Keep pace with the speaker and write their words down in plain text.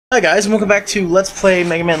Hi guys, and welcome back to Let's Play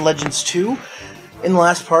Megaman Legends 2. In the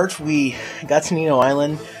last part, we got to Nino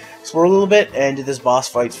Island, explored a little bit, and did this boss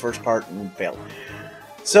fight's first part and failed.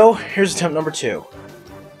 So, here's attempt number 2.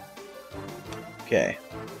 Okay.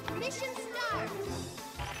 Mission start.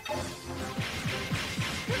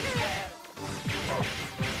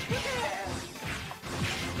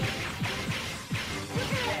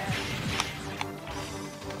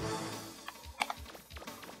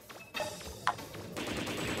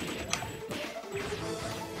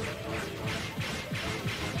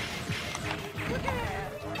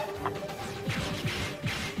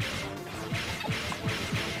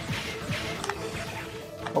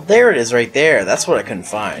 Well, there it is right there. That's what I couldn't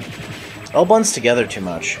find. It all blends together too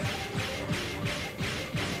much.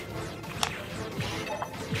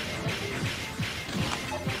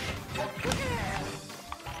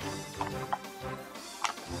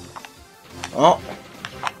 Oh.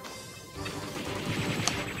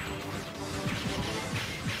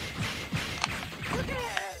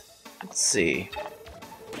 Let's see.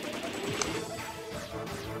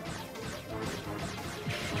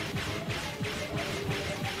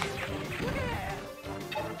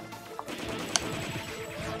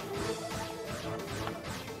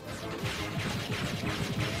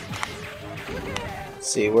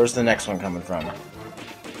 See, where's the next one coming from?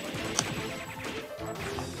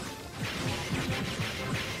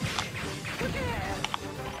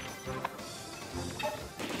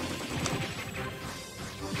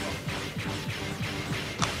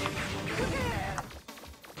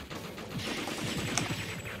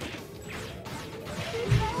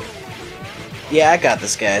 Yeah, I got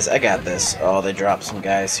this, guys. I got this. Oh, they dropped some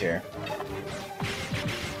guys here.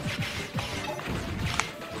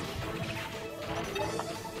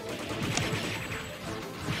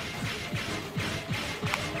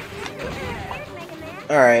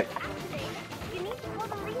 Alright.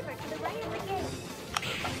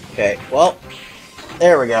 Okay, well,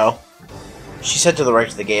 there we go. She said to the right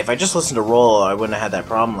of the gate. If I just listened to roll, I wouldn't have had that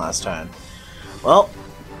problem last time. Well,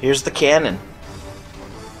 here's the cannon.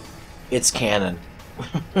 It's canon.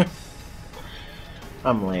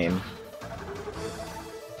 I'm lame.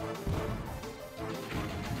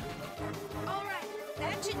 Alright,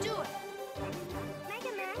 that should do it.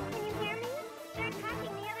 Megaman, can you hear me? They're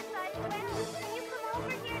attacking the other side as well. Can you come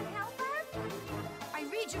over here and help us? I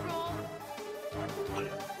read your roll.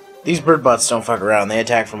 These bird bots don't fuck around. They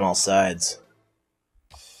attack from all sides.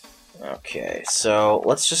 Okay, so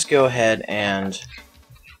let's just go ahead and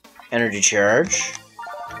energy charge.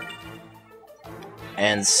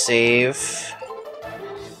 And save.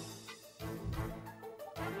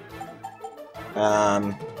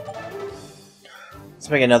 Let's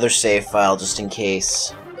make another save file just in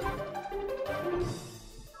case.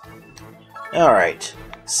 Alright,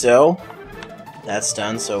 so that's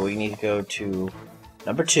done, so we need to go to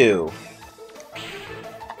number 2.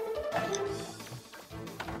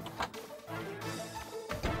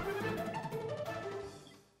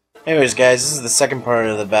 Anyways, guys, this is the second part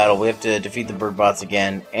of the battle. We have to defeat the bird bots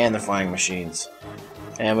again and the flying machines.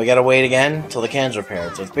 And we gotta wait again until the cannon's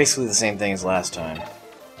repaired, so it's basically the same thing as last time.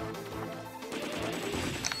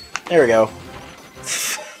 There we go.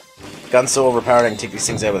 Gun's so overpowered I can take these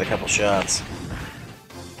things out with a couple shots.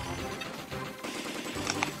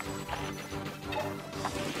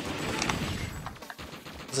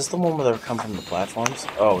 Is this the one where they come from the platforms?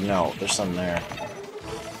 Oh no, there's some there.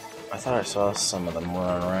 I thought I saw some of them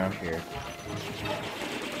running around here.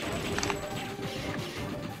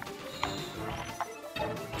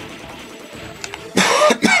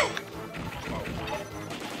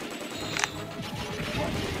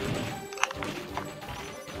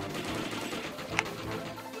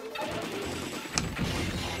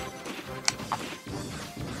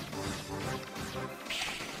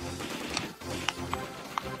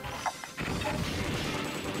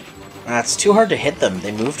 It's too hard to hit them.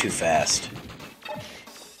 They move too fast.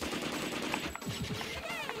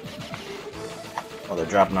 Oh, they're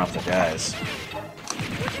dropping off their guys.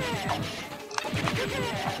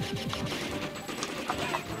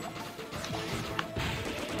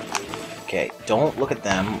 Okay, don't look at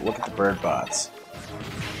them. Look at the bird bots.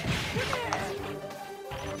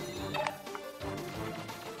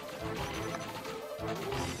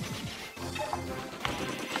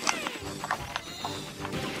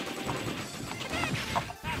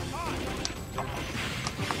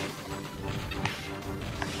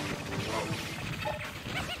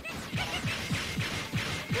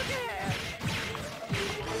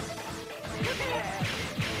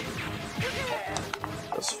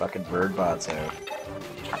 Those fucking bird bots out.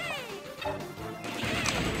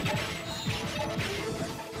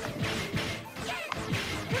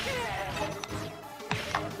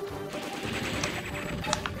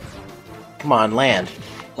 Come on, land.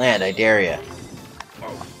 Land, I dare ya.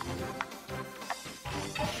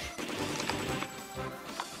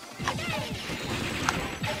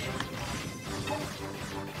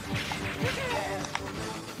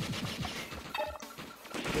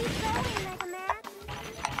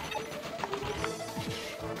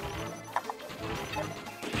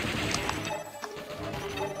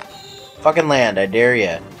 Fucking land, I dare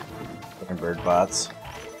ya. Fucking bird bots.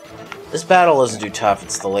 This battle isn't too tough,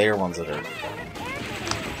 it's the later ones that are...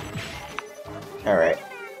 Alright.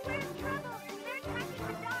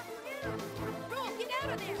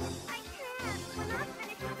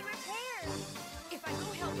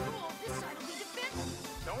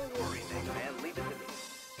 Don't worry, Megaman. Leave it to me.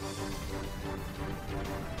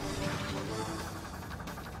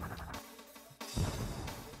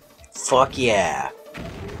 Fuck yeah.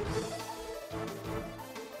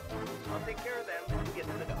 I'll take care of them when you get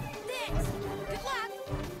to the dock. Thanks. Good luck.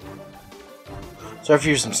 So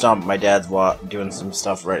after some stuff, my dad's doing some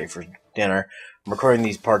stuff ready for dinner. I'm recording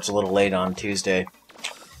these parts a little late on Tuesday.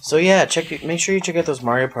 So yeah, make sure you check out those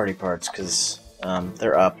Mario Party parts, because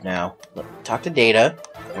they're up now. Talk to Data,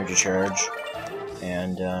 Energy Charge,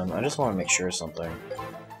 and I just want to make sure of something.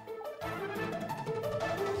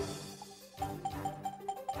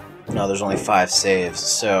 No, there's only 5 saves,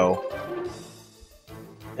 so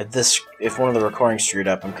if one of the recordings screwed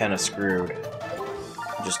up, I'm kind of screwed.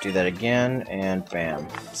 Just do that again, and bam.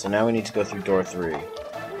 So now we need to go through door 3.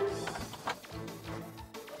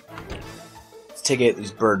 Let's take out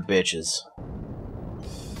these bird bitches.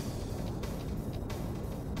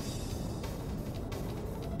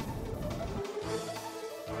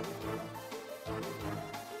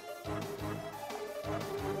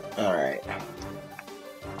 Alright.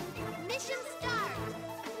 Mission start.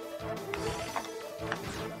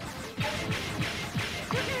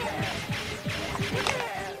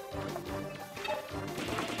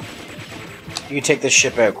 You can take this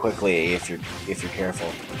ship out quickly if you're careful.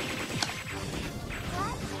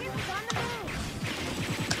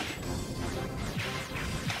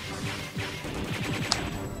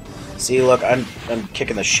 See, look, I'm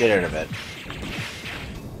kicking the shit out of it.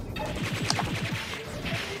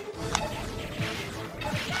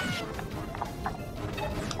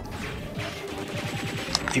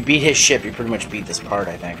 If you beat his ship, you pretty much beat this part,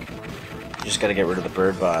 I think. You just gotta get rid of the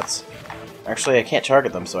bird bots. Actually, I can't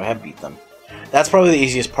target them, so I have beat them. That's probably the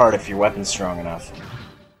easiest part if your weapon's strong enough.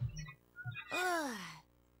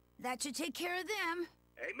 That should take care of them.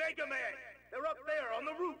 Hey, Megaman! They're up there on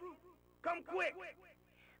the roof! Come quick!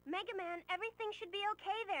 Megaman, everything should be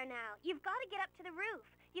okay there now. You've got to get up to the roof.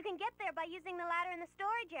 You can get there by using the ladder in the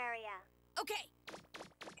storage area. Okay.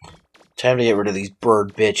 Time to get rid of these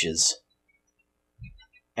bird bitches.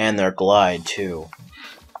 And their glide, too.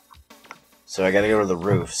 So I gotta go to the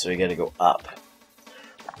roof, so I gotta go up.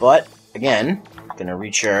 But, again, gonna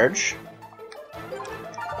recharge.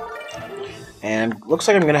 And looks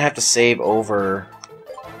like I'm gonna have to save over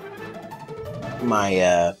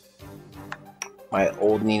my my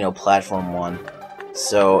old Nino platform one.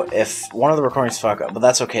 So if one of the recordings fuck up, but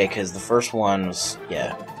that's okay because the first one was,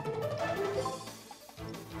 yeah.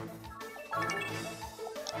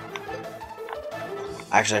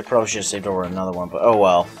 Actually, I probably should have saved over another one, but oh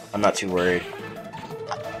well, I'm not too worried.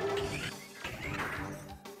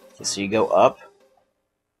 Okay, so you go up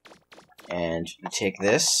and you take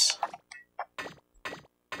this.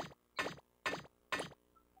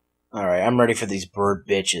 Alright, I'm ready for these bird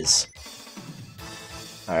bitches.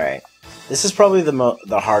 Alright. This is probably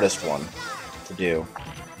the hardest one to do.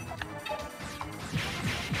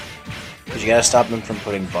 Because you gotta stop them from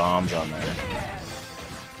putting bombs on there.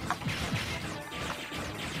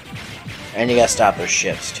 And you gotta stop their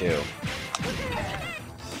ships, too.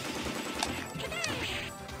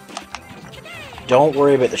 Don't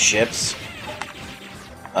worry about the ships.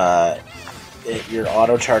 Your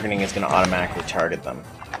auto-targeting is gonna automatically target them.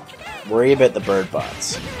 Worry about the bird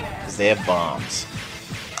bots, because they have bombs.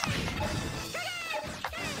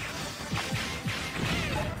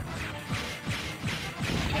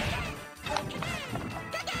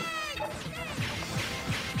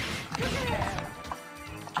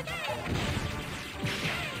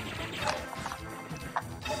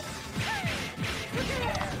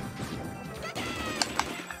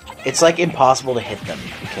 It's like impossible to hit them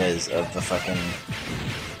because of the fucking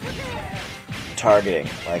targeting.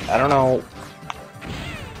 Like, I don't know.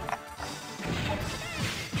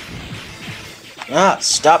 Ah,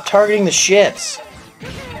 stop targeting the ships.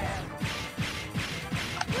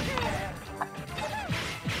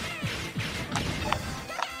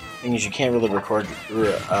 Thing is, you can't really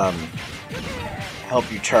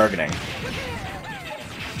help you targeting.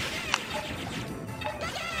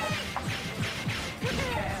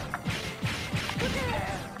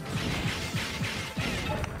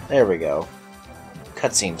 There we go.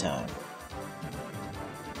 Cutscene time.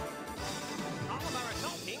 All of our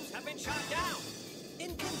assault teams have been shot down.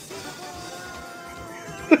 Inconceivable.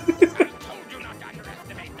 I told you not to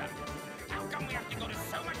underestimate them. How come we have to go to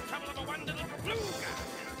so much trouble over one little blue guy?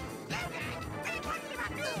 Blue guy? What are you talking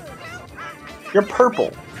about? Blue? You're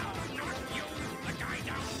purple. No, not you. The guy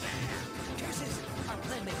down there. Curses! Our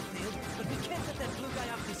plan may have failed, but we can't let that blue guy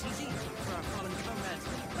off this easy. For our fallen comrades,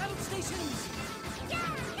 battle stations!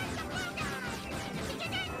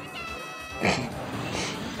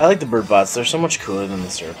 I like the bird bots. They're so much cooler than the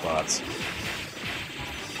surf bots.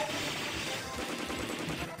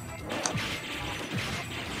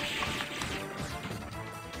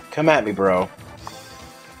 Come at me, bro.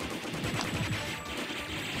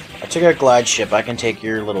 I took a glide ship. I can take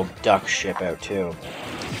your little duck ship out, too.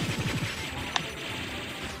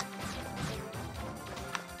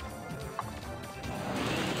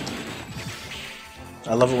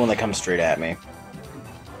 I love it when they come straight at me.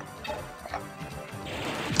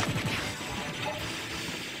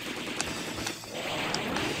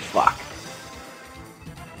 Fuck.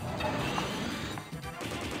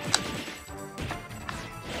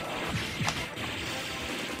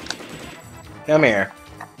 Come here.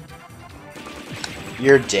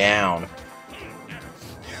 You're down.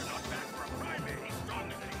 You're not bad for a primate. He's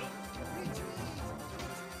stronger than he looks.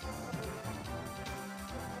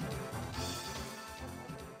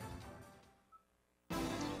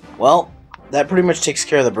 Well, that pretty much takes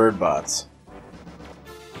care of the bird bots.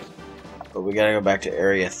 But we gotta go back to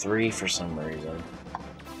Area 3 for some reason.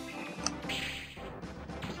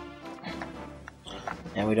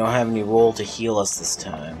 And we don't have any roll to heal us this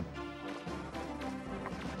time.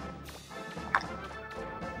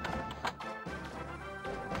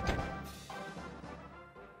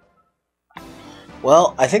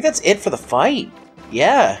 Well, I think that's it for the fight.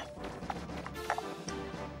 Yeah.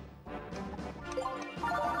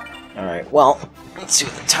 Alright, well, let's see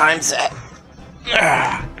what the time's at.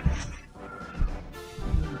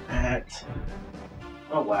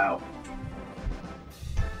 Oh, wow.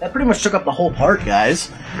 That pretty much took up the whole part,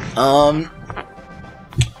 guys. I'm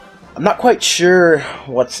not quite sure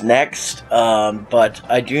what's next, but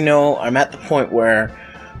I do know I'm at the point where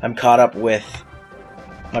I'm caught up with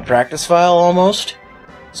my practice file almost.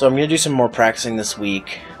 So I'm going to do some more practicing this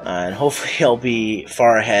week, and hopefully I'll be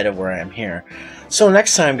far ahead of where I am here. So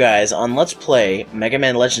next time, guys, on Let's Play Mega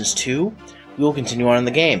Man Legends 2, we will continue on in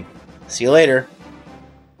the game. See you later.